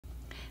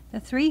The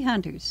Three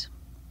Hunters.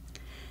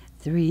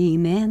 Three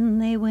men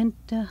they went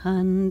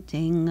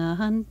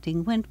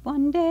a-hunting went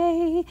one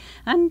day,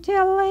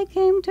 until they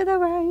came to the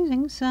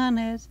rising sun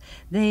as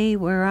they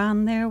were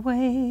on their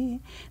way.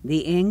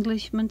 The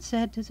Englishman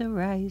said to the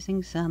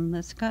rising sun,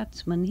 the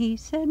Scotsman he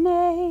said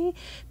nay.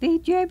 The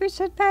jabber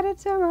said pat,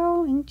 it's a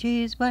rolling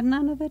cheese, but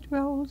none of it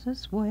rolls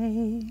this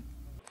way.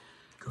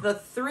 The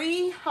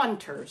Three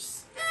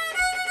Hunters.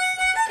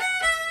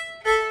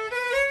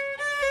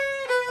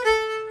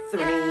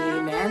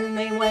 Three men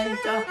they went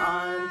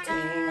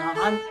a-hunting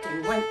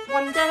went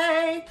one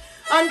day,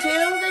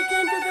 until they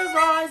came to the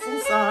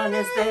rising sun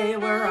as they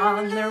were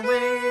on their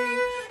way.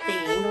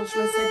 The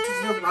Englishman said to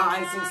the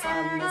rising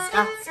sun, the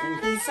Scotsman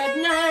he said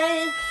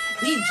nay.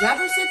 The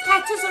jabber said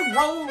pat, 'tis a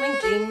rolling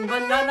ting,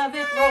 but none of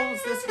it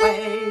rolls this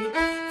way.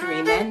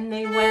 Three men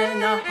they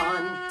went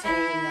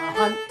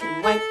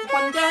a-hunting went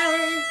one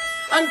day,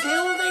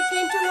 until they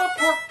came to a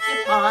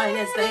porcupine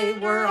as they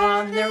were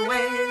on their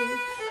way.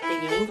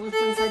 The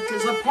Englishman said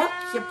 'tis a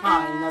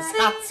porcupine, the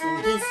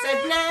Scotsman he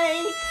said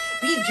nay.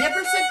 The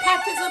jibber said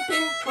pat, 'tis a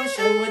pin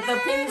cushion with the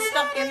pin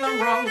stuck in the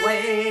wrong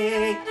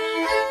way.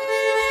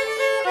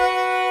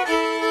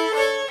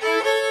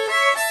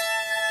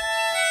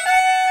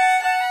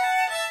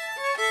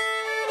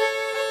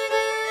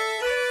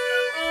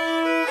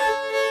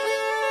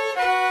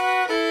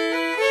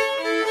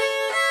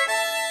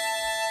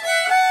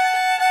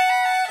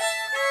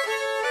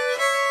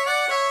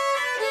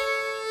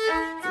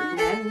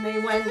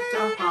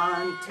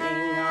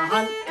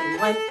 A-hunting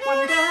went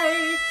one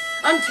day,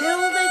 until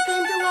they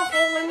came to a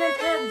hole in the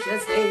hedge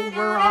as they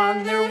were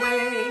on their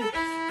way.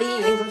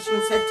 The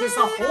Englishman said 'tis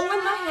a hole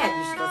in the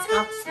hedge, the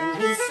Scotsman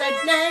he said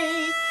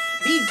nay.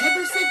 The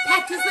jibber said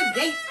pat, 'tis the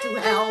gate to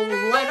hell,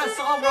 let us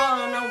all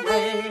run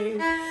away.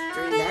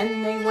 Three men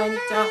they went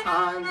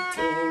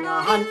a-hunting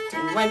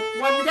went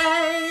one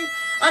day,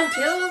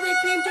 until they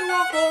came to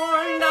a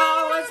horned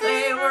owl as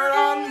they were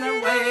on their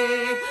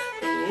way.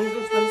 The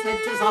Englishman said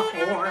 'tis a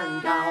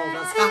horned owl,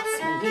 the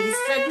Scotsman he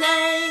said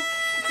nay.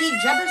 The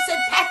jibber said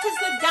pat, 'tis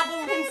the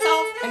devil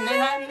himself, and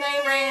then they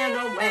ran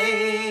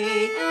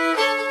away.